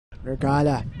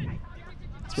Regala.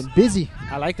 It's been busy.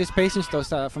 I like this patience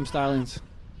though from Stallions.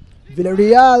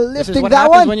 Villarreal This is lifting what that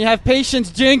happens one. when you have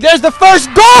patience, Jing. There's the first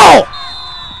goal!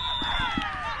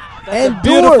 That's a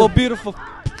beautiful, beautiful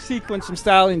sequence from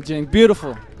Stallion, Jing.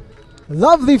 Beautiful.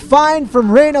 Lovely find from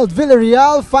Reynald.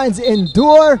 Villarreal finds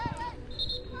Ndour,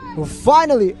 who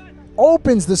finally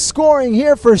opens the scoring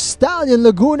here for Stallion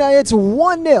Laguna. It's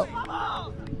 1-0.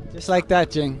 Just like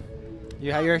that, Jing.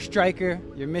 You're a striker.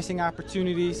 You're missing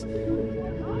opportunities.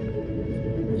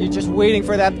 You're just waiting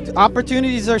for that.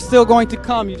 Opportunities are still going to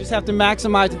come. You just have to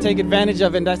maximize to take advantage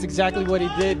of it, and that's exactly what he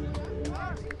did.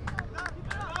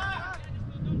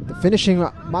 The finishing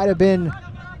might have been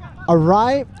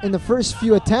awry in the first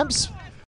few attempts,